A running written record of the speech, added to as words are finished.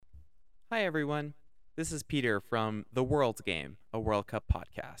Hi, everyone. This is Peter from The World's Game, a World Cup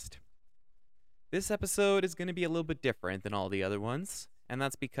podcast. This episode is going to be a little bit different than all the other ones, and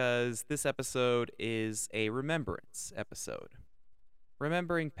that's because this episode is a remembrance episode.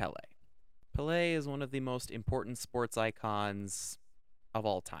 Remembering Pelé. Pelé is one of the most important sports icons of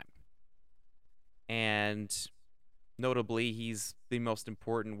all time. And notably, he's the most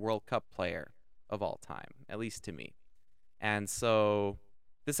important World Cup player of all time, at least to me. And so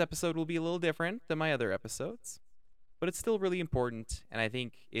this episode will be a little different than my other episodes, but it's still really important, and I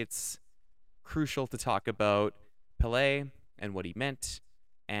think it's crucial to talk about Pelé and what he meant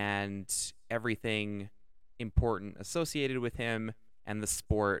and everything important associated with him and the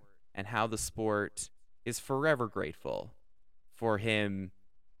sport and how the sport is forever grateful for him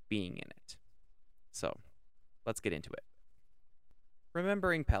being in it. So, let's get into it.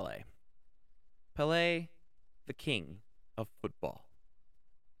 Remembering Pelé. Pelé, the king of football.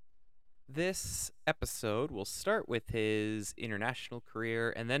 This episode will start with his international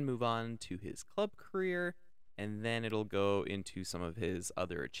career and then move on to his club career, and then it'll go into some of his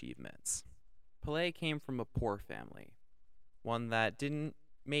other achievements. Pelé came from a poor family, one that didn't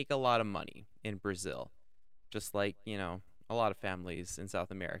make a lot of money in Brazil, just like, a lot of families in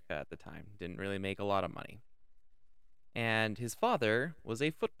South America at the time didn't really make a lot of money. And his father was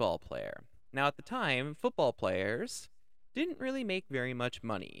a football player. Now, at the time, football players didn't really make very much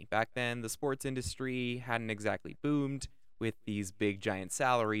money. Back then, the sports industry hadn't exactly boomed with these big giant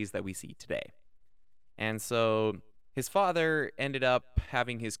salaries that we see today. And so his father ended up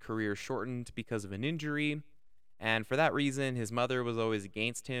having his career shortened because of an injury. And for that reason, his mother was always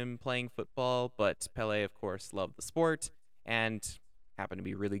against him playing football, but Pelé, of course, loved the sport and happened to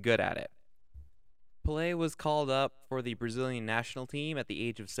be really good at it. Pelé was called up for the Brazilian national team at the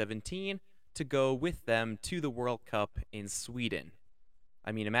age of 17 to go with them to the World Cup in Sweden.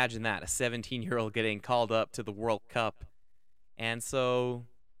 I mean, imagine that, a 17-year-old getting called up to the World Cup. And so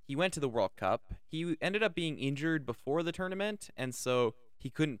he went to the World Cup. He ended up being injured before the tournament, and so he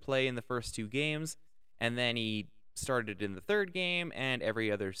couldn't play in the first two games. And then he started in the third game and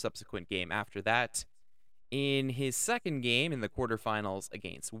every other subsequent game after that. In his second game in the quarterfinals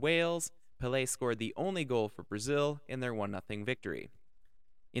against Wales, Pelé scored the only goal for Brazil in their 1-0 victory.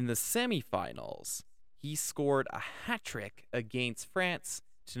 In the semifinals, he scored a hat-trick against France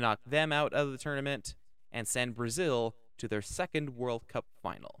to knock them out of the tournament and send Brazil to their second World Cup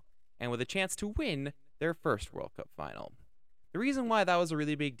final, and with a chance to win their first World Cup final. The reason why that was a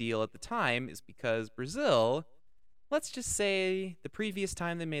really big deal at the time is because Brazil, let's just say the previous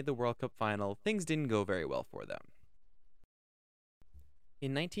time they made the World Cup final, things didn't go very well for them.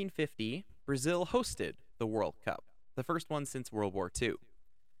 In 1950, Brazil hosted the World Cup, the first one since World War II.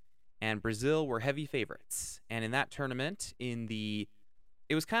 And Brazil were heavy favorites. And in that tournament, it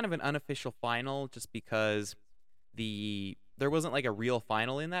was kind of an unofficial final just because there wasn't like a real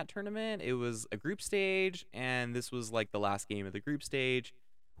final in that tournament. It was a group stage, and this was like the last game of the group stage.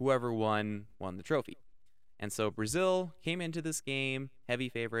 Whoever won the trophy. And so Brazil came into this game heavy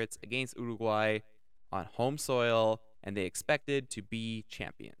favorites against Uruguay on home soil, and they expected to be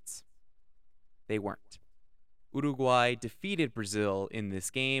champions. They weren't. Uruguay defeated Brazil in this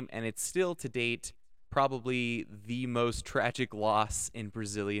game, and it's still to date probably the most tragic loss in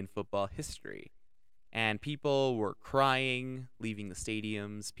Brazilian football history. And people were crying, leaving the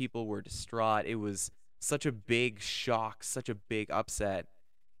stadiums. People were distraught. It was such a big shock, such a big upset.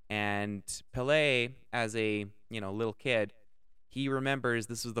 And Pelé, as a little kid, he remembers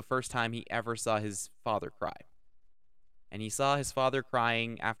this was the first time he ever saw his father cry. And he saw his father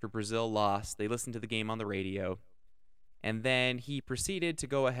crying after Brazil lost. They listened to the game on the radio. And then he proceeded to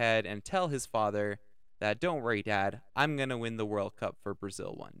go ahead and tell his father that, "Don't worry, Dad, I'm going to win the World Cup for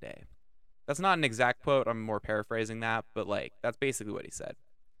Brazil one day." That's not an exact quote. I'm more paraphrasing that. But, that's basically what he said.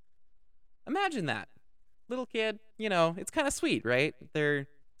 Imagine that. Little kid, it's kind of sweet, right?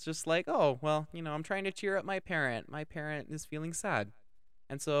 It's just like, oh, well, I'm trying to cheer up my parent. My parent is feeling sad.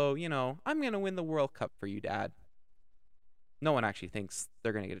 And so, I'm going to win the World Cup for you, Dad. No one actually thinks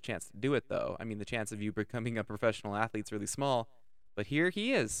they're going to get a chance to do it, though. I mean, the chance of you becoming a professional athlete is really small. But here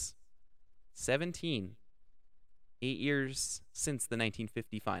he is, 17, 8 years since the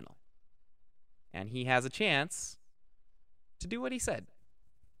 1950 final. And he has a chance to do what he said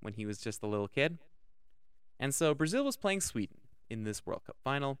when he was just a little kid. And so Brazil was playing Sweden in this World Cup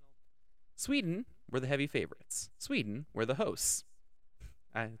final. Sweden were the heavy favorites. Sweden were the hosts.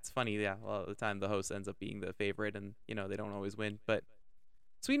 It's funny, yeah, a lot of the time the host ends up being the favorite and, they don't always win. But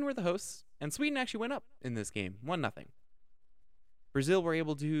Sweden were the hosts, and Sweden actually went up in this game, 1-0. Brazil were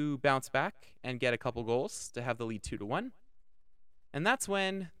able to bounce back and get a couple goals to have the lead 2-1. And that's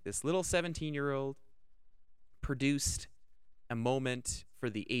when this little 17-year-old produced a moment for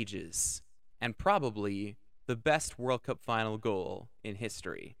the ages, and probably the best World Cup final goal in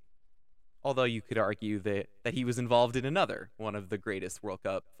history. Although you could argue that he was involved in another one of the greatest World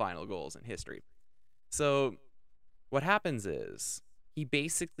Cup final goals in history. So what happens is he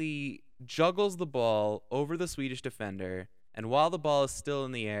basically juggles the ball over the Swedish defender, and while the ball is still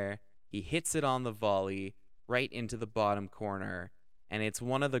in the air, he hits it on the volley right into the bottom corner, and it's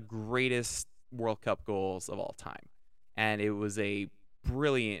one of the greatest World Cup goals of all time. And it was a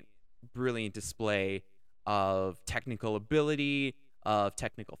brilliant, brilliant display of technical ability, of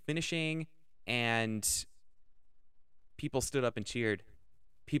technical finishing, and people stood up and cheered.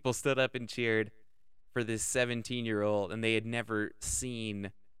 People stood up and cheered for this 17-year-old, and they had never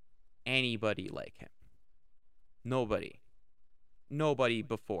seen anybody like him. Nobody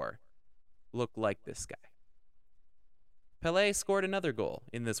before looked like this guy. Pelé scored another goal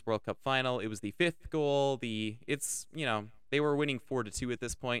in this World Cup final. It was the fifth goal. They were winning 4-2 at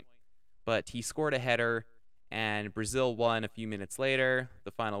this point, but he scored a header, and Brazil won a few minutes later.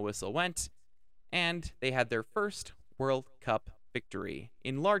 The final whistle went, and they had their first World Cup victory,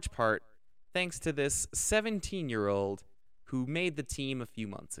 in large part thanks to this 17-year-old who made the team a few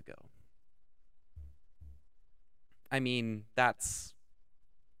months ago. I mean, that's,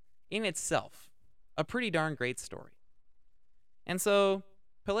 in itself, a pretty darn great story. And so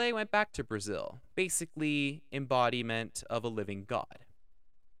Pelé went back to Brazil, basically embodiment of a living god.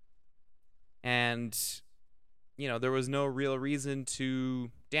 And, there was no real reason to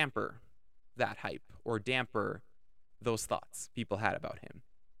damper that hype or damper those thoughts people had about him,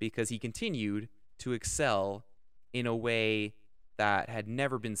 because he continued to excel in a way that had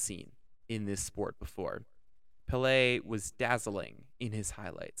never been seen in this sport before. Pelé was dazzling in his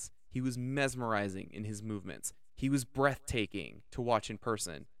highlights. He was mesmerizing in his movements. He was breathtaking to watch in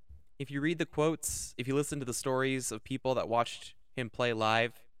person. If you read the quotes, if you listen to the stories of people that watched him play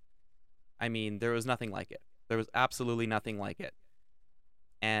live, I mean, there was nothing like it. There was absolutely nothing like it.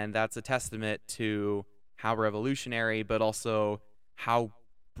 And that's a testament to how revolutionary, but also how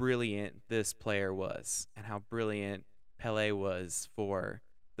brilliant this player was, and how brilliant Pelé was for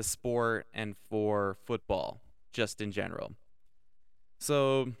the sport and for football, just in general.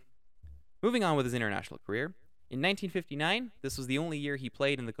 So, moving on with his international career, in 1959, this was the only year he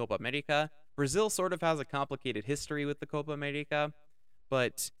played in the Copa America. Brazil sort of has a complicated history with the Copa America,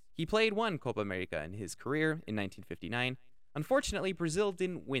 but he played one Copa America in his career in 1959. Unfortunately, Brazil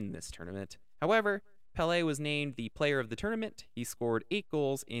didn't win this tournament. However, Pelé was named the player of the tournament. He scored 8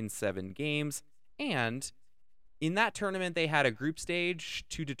 goals in 7 games, and in that tournament, they had a group stage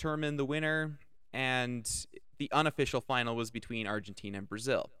to determine the winner, and the unofficial final was between Argentina and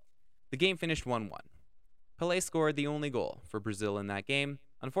Brazil. The game finished 1-1. Pelé scored the only goal for Brazil in that game.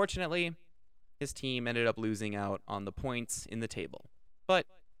 Unfortunately, his team ended up losing out on the points in the table. But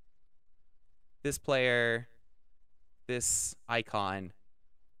this player, this icon,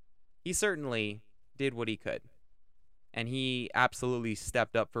 he certainly did what he could. And he absolutely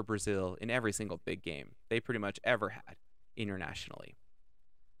stepped up for Brazil in every single big game they pretty much ever had internationally.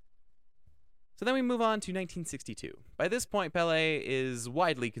 So then we move on to 1962. By this point, Pelé is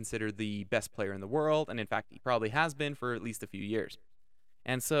widely considered the best player in the world, and in fact, he probably has been for at least a few years.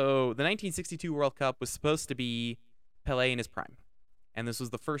 And so the 1962 World Cup was supposed to be Pelé in his prime, and this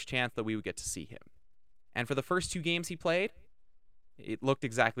was the first chance that we would get to see him. And for the first 2 games he played, it looked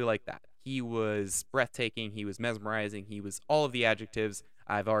exactly like that. He was breathtaking, he was mesmerizing, he was all of the adjectives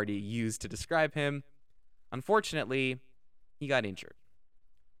I've already used to describe him. Unfortunately, he got injured.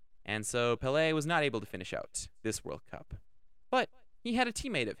 And so Pelé was not able to finish out this World Cup. But he had a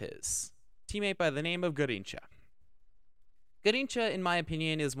teammate of his, teammate by the name of Garrincha. Garrincha, in my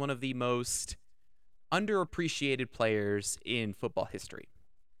opinion, is one of the most underappreciated players in football history.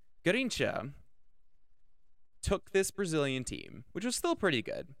 Garrincha took this Brazilian team, which was still pretty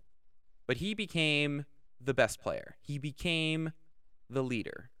good, but he became the best player. He became the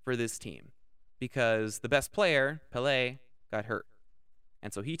leader for this team because the best player, Pelé, got hurt.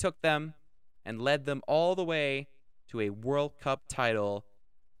 And so he took them and led them all the way to a World Cup title,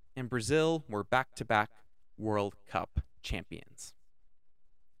 and Brazil were back-to-back World Cup champions.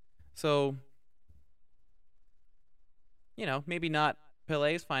 So, maybe not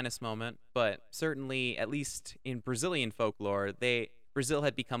Pelé's finest moment, but certainly, at least in Brazilian folklore, Brazil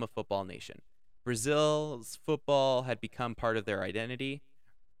had become a football nation. Brazil's football had become part of their identity.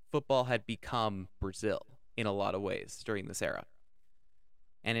 Football had become Brazil in a lot of ways during this era.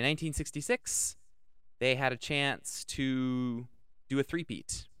 And in 1966, they had a chance to do a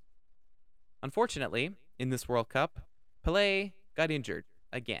three-peat. Unfortunately, in this World Cup, Pelé got injured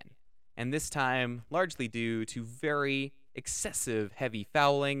again, and this time largely due to very excessive heavy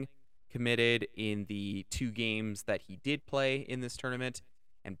fouling committed in the 2 games that he did play in this tournament,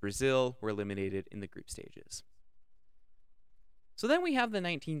 and Brazil were eliminated in the group stages. So then we have the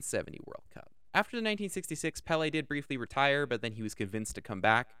 1970 World Cup. After the 1966, Pelé did briefly retire, but then he was convinced to come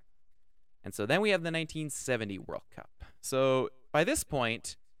back. And so then we have the 1970 World Cup. So by this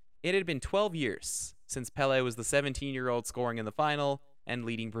point, it had been 12 years since Pelé was the 17-year-old scoring in the final and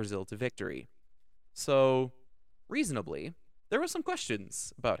leading Brazil to victory. So, reasonably, there were some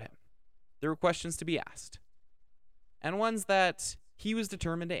questions about him. There were questions to be asked, and ones that he was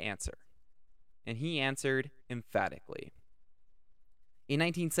determined to answer. And he answered emphatically. In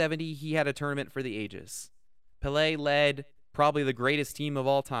 1970, he had a tournament for the ages. Pelé led probably the greatest team of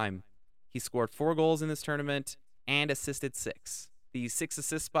all time. He scored 4 goals in this tournament and assisted 6. The 6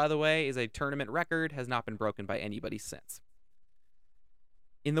 assists, by the way, is a tournament record, has not been broken by anybody since.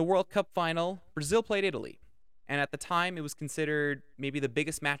 In the World Cup final, Brazil played Italy, and at the time it was considered maybe the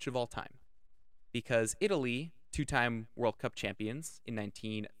biggest match of all time, because Italy, 2-time World Cup champions in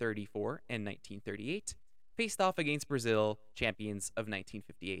 1934 and 1938, faced off against Brazil, champions of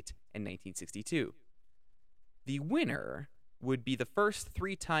 1958 and 1962. The winner would be the first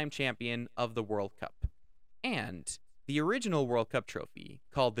 3-time champion of the World Cup, and the original World Cup trophy,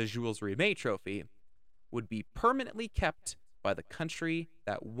 called the Jules Rimet Trophy, would be permanently kept by the country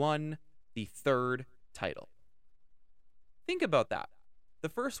that won the 3rd title. Think about that. The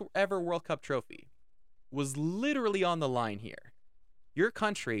first ever World Cup trophy was literally on the line here. Your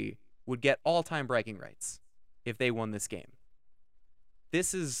country would get all-time bragging rights if they won this game.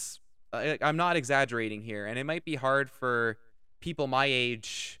 This is, I'm not exaggerating here, and it might be hard for people my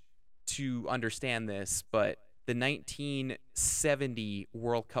age to understand this, but the 1970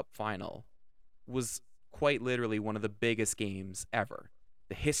 World Cup final was quite literally one of the biggest games ever.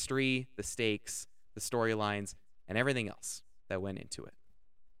 The history, the stakes, the storylines, and everything else that went into it.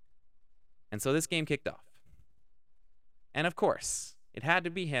 And so this game kicked off. And of course, it had to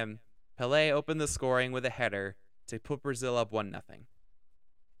be him. Pelé opened the scoring with a header to put Brazil up 1-0.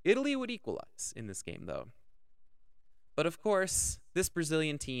 Italy would equalize in this game, though. But of course, this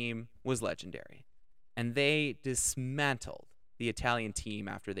Brazilian team was legendary, and they dismantled the Italian team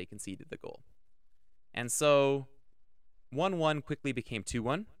after they conceded the goal. And so 1-1 quickly became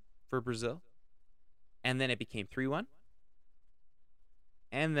 2-1 for Brazil, and then it became 3-1,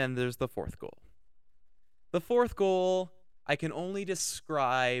 and then there's the 4th goal. The 4th goal I can only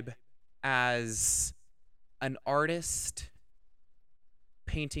describe as an artist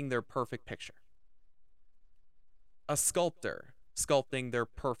painting their perfect picture. A sculptor sculpting their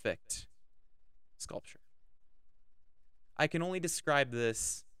perfect sculpture. I can only describe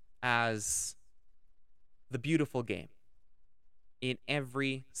this as the beautiful game in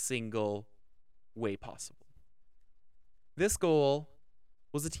every single way possible. This goal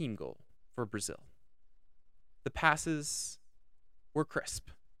was a team goal for Brazil. The passes were crisp.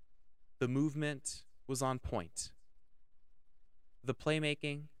 The movement was on point. The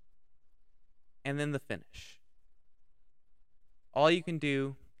playmaking, and then the finish. All you can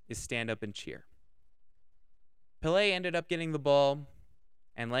do is stand up and cheer. Pelé ended up getting the ball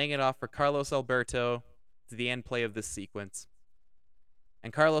and laying it off for Carlos Alberto to the end play of this sequence.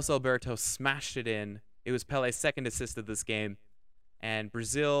 And Carlos Alberto smashed it in. It was Pelé's 2nd assist of this game, and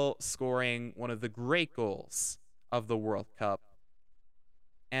Brazil scoring one of the great goals of the World Cup,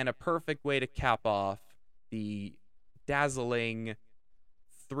 and a perfect way to cap off the dazzling,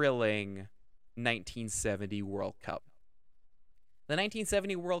 thrilling 1970 World Cup. The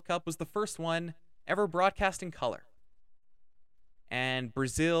 1970 World Cup was the first one ever broadcast in color, and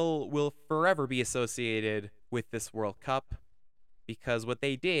Brazil will forever be associated with this World Cup because what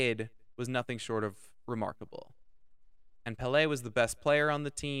they did was nothing short of remarkable. And Pelé was the best player on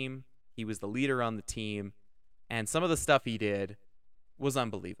the team, he was the leader on the team, and some of the stuff he did was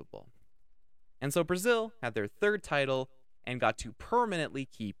unbelievable. And so Brazil had their 3rd title and got to permanently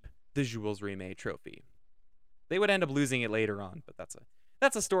keep the Jules Rimet Trophy. They would end up losing it later on, but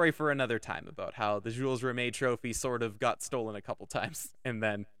that's a story for another time about how the Jules Rimet Trophy sort of got stolen a couple times, and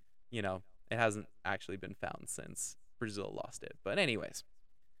then, it hasn't actually been found since Brazil lost it. But anyways,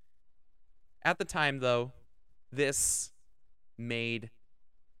 at the time, though, this made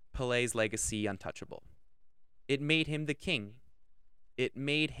Pelé's legacy untouchable. It made him the king. It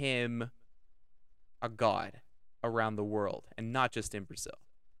made him a god around the world, and not just in Brazil.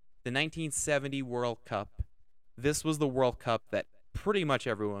 The 1970 World Cup, this was the World Cup that pretty much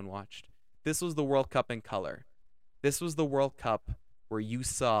everyone watched. This was the World Cup in color. This was the World Cup where you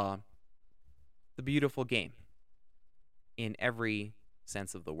saw the beautiful game. in every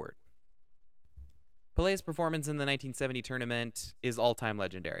sense of the word. Pelé's performance in the 1970 tournament is all-time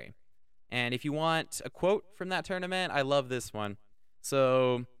legendary. And if you want a quote from that tournament, I love this one.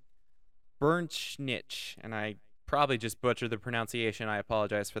 So, Bernschnitz, and I probably just butchered the pronunciation, I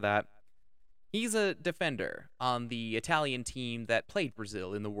apologize for that. He's a defender on the Italian team that played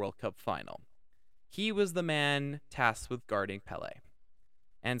Brazil in the World Cup final. He was the man tasked with guarding Pelé.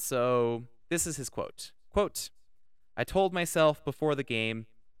 And so, this is his quote. Quote, "I told myself before the game,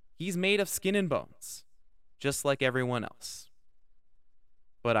 he's made of skin and bones, just like everyone else.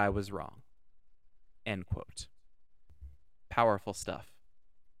 But I was wrong." End quote. Powerful stuff.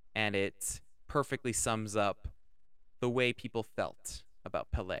 And it perfectly sums up the way people felt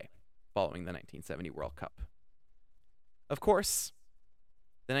about Pelé following the 1970 World Cup. Of course,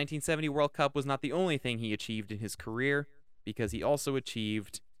 the 1970 World Cup was not the only thing he achieved in his career, because he also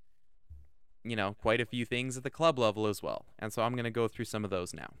achieved, quite a few things at the club level as well. And so I'm going to go through some of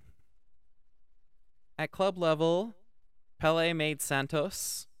those now. At club level, Pelé made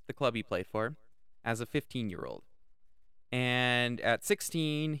Santos, the club he played for, as a 15-year-old. And at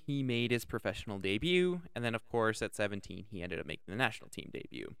 16, he made his professional debut. And then, of course, at 17, he ended up making the national team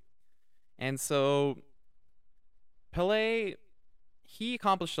debut. And so, Pelé, he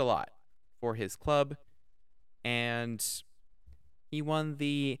accomplished a lot for his club. And he won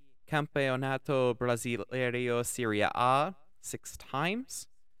the Campeonato Brasileiro Serie A 6 times.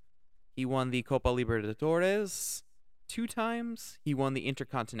 He won the Copa Libertadores 2 times. He won the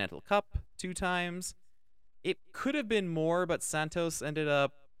Intercontinental Cup 2 times. It could have been more, but Santos ended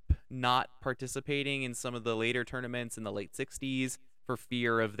up not participating in some of the later tournaments in the late 60s for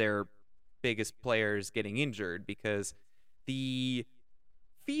fear of their biggest players getting injured, because the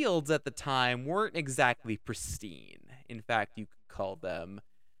fields at the time weren't exactly pristine. In fact, you could call them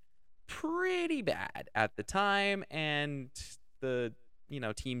pretty bad at the time, and the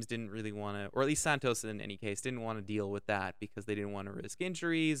teams didn't really want to, or at least Santos in any case, didn't want to deal with that because they didn't want to risk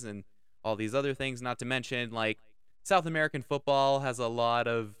injuries and all these other things. Not to mention, South American football has a lot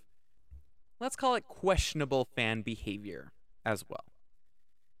of, let's call it, questionable fan behavior as well.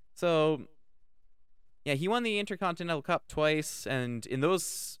 So, yeah, he won the Intercontinental Cup twice, and in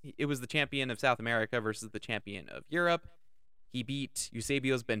those, it was the champion of South America versus the champion of Europe. He beat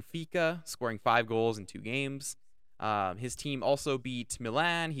Eusebio's Benfica, scoring 5 goals in 2 games. His team also beat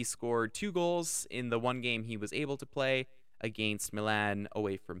Milan. He scored 2 goals in the 1 game he was able to play against Milan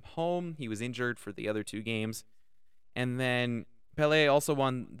away from home. He was injured for the other 2 games. And then Pelé also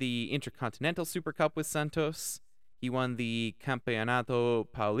won the Intercontinental Super Cup with Santos. He won the Campeonato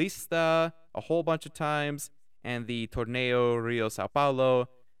Paulista a whole bunch of times, and the Torneo Rio-Sao Paulo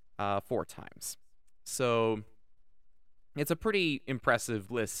 4 times. So it's a pretty impressive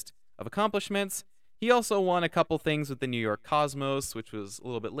list of accomplishments. He also won a couple things with the New York Cosmos, which was a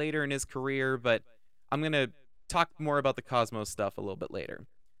little bit later in his career, but I'm going to talk more about the Cosmos stuff a little bit later.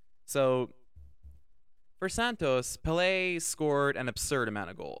 So, for Santos, Pelé scored an absurd amount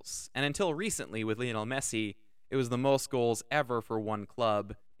of goals. And until recently, with Lionel Messi, it was the most goals ever for one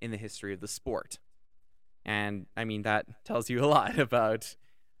club in the history of the sport. And, that tells you a lot about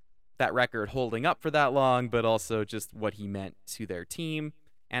that record holding up for that long, but also just what he meant to their team.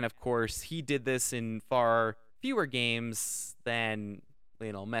 And, of course, he did this in far fewer games than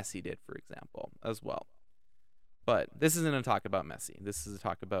Lionel Messi did, for example, as well. But this isn't a talk about Messi. This is a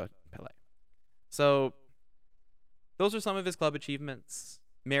talk about Pelé. So, those are some of his club achievements,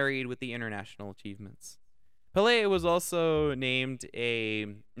 married with the international achievements. Pelé was also named a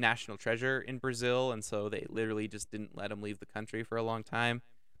national treasure in Brazil, and so they literally just didn't let him leave the country for a long time.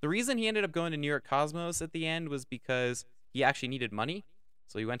 The reason he ended up going to New York Cosmos at the end was because he actually needed money.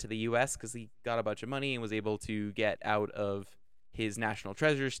 So he went to the U.S. because he got a bunch of money and was able to get out of his national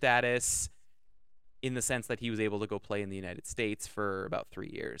treasure status, in the sense that he was able to go play in the United States for about 3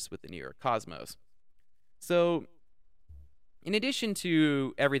 years with the New York Cosmos. So, in addition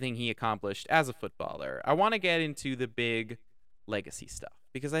to everything he accomplished as a footballer, I want to get into the big legacy stuff,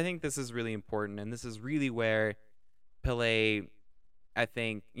 because I think this is really important, and this is really where Pelé, I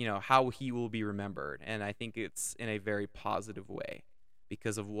think, how he will be remembered, and I think it's in a very positive way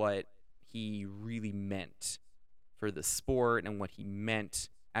because of what he really meant for the sport and what he meant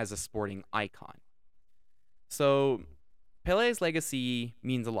as a sporting icon. So, Pelé's legacy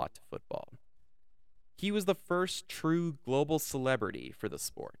means a lot to football. He was the first true global celebrity for the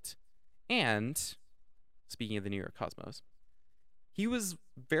sport. And, speaking of the New York Cosmos, he was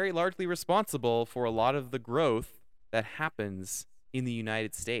very largely responsible for a lot of the growth that happens in the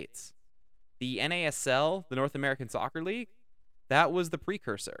United States. The NASL, the North American Soccer League, that was the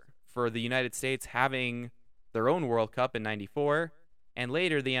precursor for the United States having their own World Cup in '94, and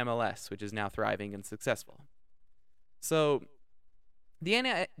later the MLS, which is now thriving and successful. So the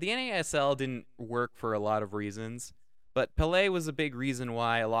NASL didn't work for a lot of reasons, but Pelé was a big reason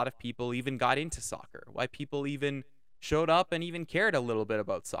why a lot of people even got into soccer, why people even showed up and even cared a little bit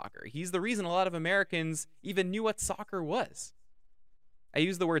about soccer. He's the reason a lot of Americans even knew what soccer was. I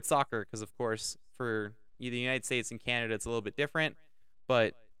use the word soccer because, of course, for the United States and Canada, it's a little bit different,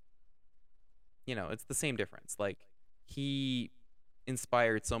 but, it's the same difference. Like, he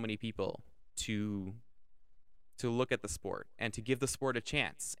inspired so many people to look at the sport and to give the sport a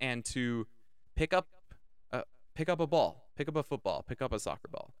chance and to pick up a ball, pick up a football, pick up a soccer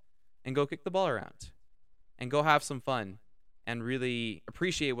ball, and go kick the ball around and go have some fun and really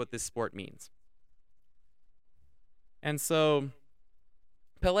appreciate what this sport means. And so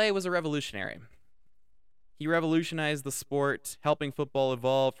Pelé was a revolutionary. He revolutionized the sport, helping football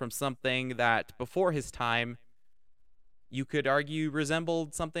evolve from something that before his time you could argue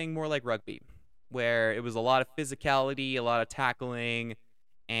resembled something more like rugby, where it was a lot of physicality, a lot of tackling,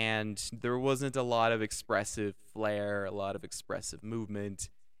 and there wasn't a lot of expressive flair, a lot of expressive movement,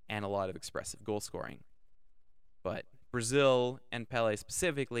 and a lot of expressive goal scoring. But Brazil, and Pelé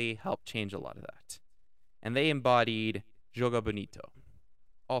specifically, helped change a lot of that. And they embodied Joga Bonito,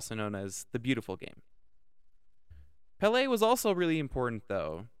 also known as the beautiful game. Pelé was also really important,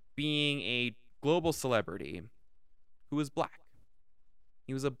 though, being a global celebrity who was black.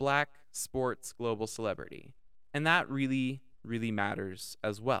 He was a black sports global celebrity. And that really, really matters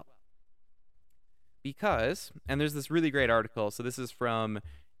as well. Because, and there's this really great article, so this is from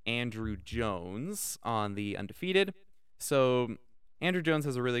Andrew Jones on The Undefeated. So Andrew Jones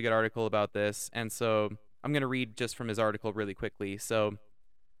has a really good article about this, and so I'm going to read just from his article really quickly. So,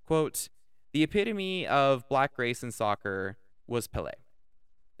 quote, "The epitome of black race in soccer was Pelé.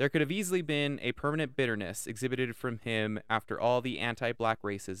 There could have easily been a permanent bitterness exhibited from him after all the anti-black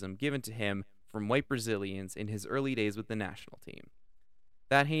racism given to him from white Brazilians in his early days with the national team.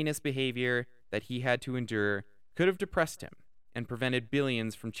 That heinous behavior that he had to endure could have depressed him and prevented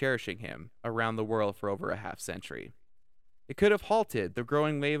billions from cherishing him around the world for over a half century. It could have halted the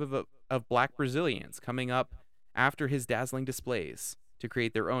growing wave of black Brazilians coming up after his dazzling displays to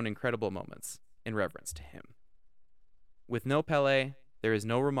create their own incredible moments in reverence to him. With no Pelé, there is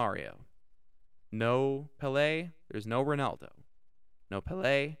no Romario. No Pelé, there's no Ronaldo. No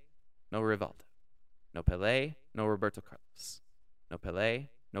Pelé, no Rivaldo. No Pelé, no Roberto Carlos. No Pelé,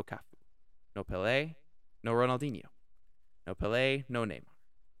 no Cafu. No Pelé, no Ronaldinho. No Pelé, no Neymar.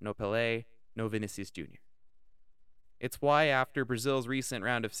 No Pelé, no Vinicius Jr. It's why after Brazil's recent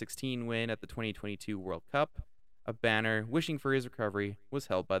round of 16 win at the 2022 World Cup, a banner wishing for his recovery was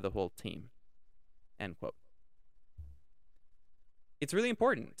held by the whole team." End quote. It's really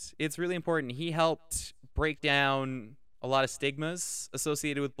important. It's really important. He helped break down a lot of stigmas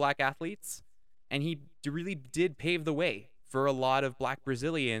associated with black athletes, and he really did pave the way for a lot of black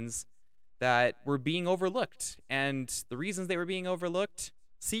Brazilians that were being overlooked. And the reasons they were being overlooked,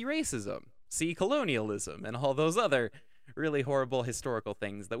 see racism, see colonialism, and all those other really horrible historical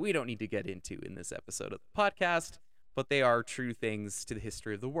things that we don't need to get into in this episode of the podcast, but they are true things to the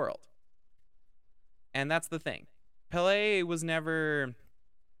history of the world. And that's the thing. Pelé was never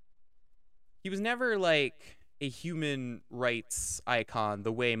like a human rights icon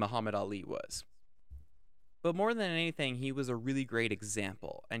the way Muhammad Ali was. But more than anything, he was a really great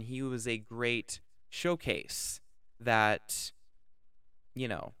example, and he was a great showcase that,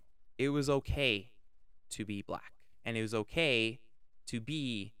 it was okay to be black, and it was okay to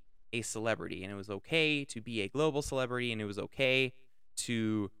be a celebrity, and it was okay to be a global celebrity, and it was okay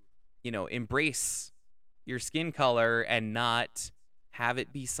to, embrace your skin color and not have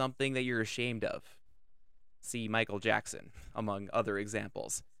it be something that you're ashamed of. See Michael Jackson, among other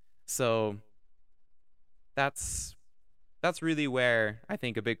examples. So that's really where I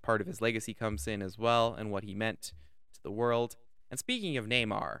think a big part of his legacy comes in as well, and what he meant to the world. And speaking of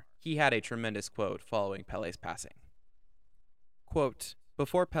Neymar, he had a tremendous quote following Pelé's passing. Quote,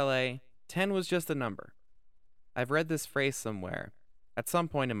 "Before Pelé, 10 was just a number. I've read this phrase somewhere at some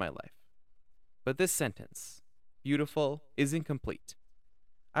point in my life. But this sentence, beautiful, is incomplete.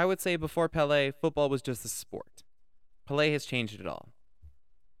 I would say before Pelé, football was just a sport. Pelé has changed it all.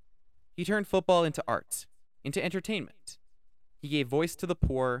 He turned football into art, into entertainment. He gave voice to the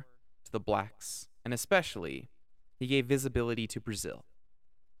poor, to the blacks, and especially, he gave visibility to Brazil.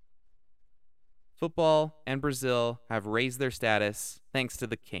 Football and Brazil have raised their status thanks to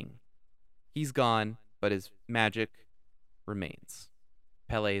the king. He's gone, but his magic remains.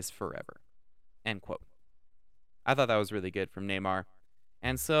 Pelé is forever." End quote. I thought that was really good from Neymar.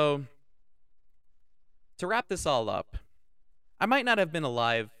 And so, to wrap this all up, I might not have been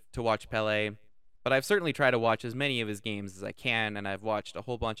alive to watch Pelé, but I've certainly tried to watch as many of his games as I can, and I've watched a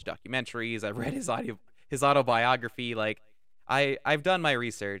whole bunch of documentaries. I've read his autobiography. Like, I've done my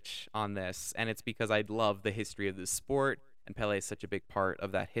research on this, and it's because I love the history of this sport, and Pelé is such a big part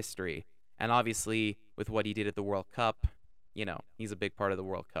of that history. And obviously, with what he did at the World Cup, he's a big part of the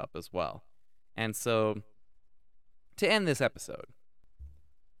World Cup as well. And so, to end this episode,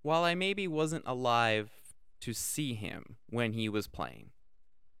 while I maybe wasn't alive to see him when he was playing,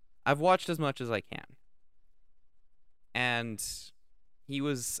 I've watched as much as I can. And he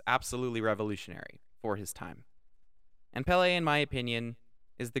was absolutely revolutionary for his time. And Pelé, in my opinion,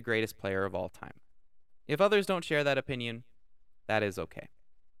 is the greatest player of all time. If others don't share that opinion, that is okay.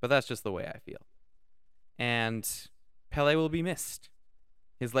 But that's just the way I feel. And Pelé will be missed.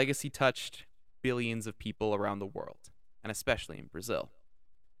 His legacy touched billions of people around the world, and especially in Brazil.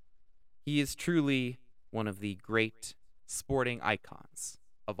 He is truly one of the great sporting icons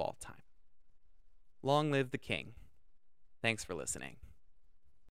of all time. Long live the king. Thanks for listening.